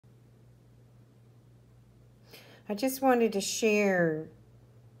I just wanted to share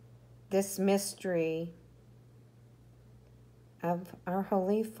this mystery of our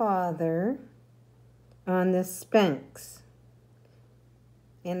Holy Father on the Sphinx.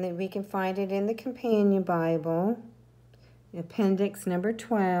 And that we can find it in the Companion Bible, Appendix number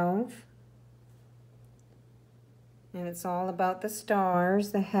 12. And it's all about the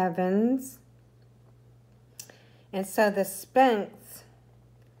stars, the heavens. And so the Sphinx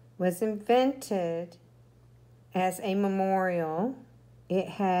was invented as a memorial. It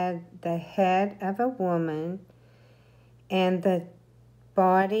had the head of a woman and the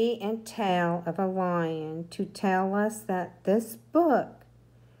body and tail of a lion to tell us that this book,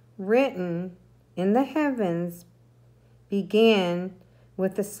 written in the heavens, began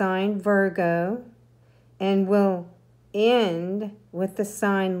with the sign Virgo and will end with the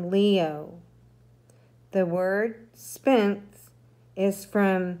sign Leo. The word Sphinx is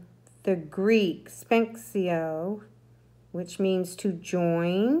from the Greek sphinxio, which means to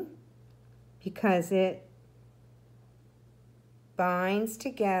join, because it binds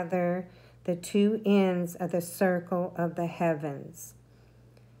together the two ends of the circle of the heavens.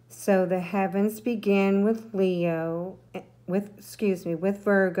 So the heavens begin with with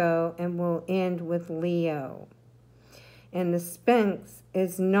Virgo and will end with Leo. And the Sphinx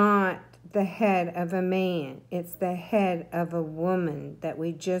is not the head of a man. It's the head of a woman that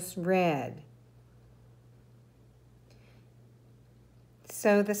we just read.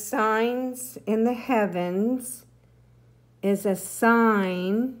 So the signs in the heavens is a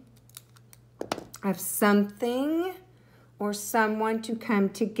sign of something or someone to come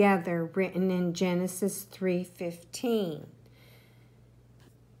together, written in Genesis 3:15.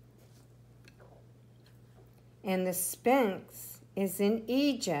 And the Sphinx is in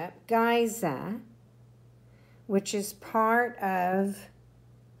Egypt, Giza, which is part of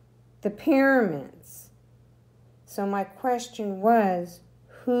the pyramids. So my question was,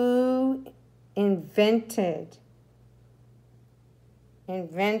 who invented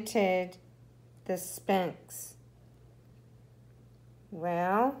the Sphinx?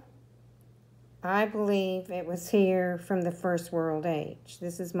 Well, I believe it was here from the First World Age.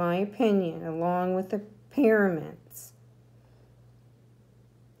 This is my opinion, along with the pyramids.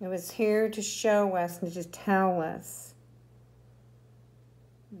 It was here to show us and to tell us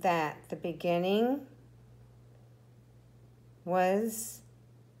that the beginning was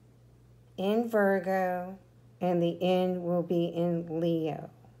in Virgo and the end will be in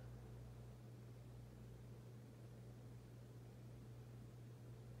Leo.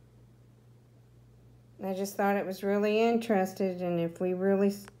 I just thought it was really interesting, and if we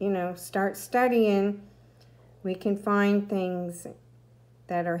really, start studying, we can find things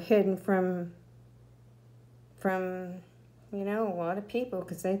that are hidden from a lot of people,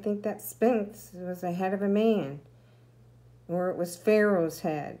 because they think that Sphinx was the head of a man, or it was Pharaoh's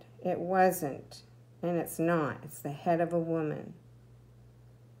head. It wasn't, and it's not. It's the head of a woman.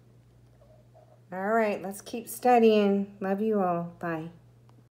 All right, let's keep studying. Love you all. Bye.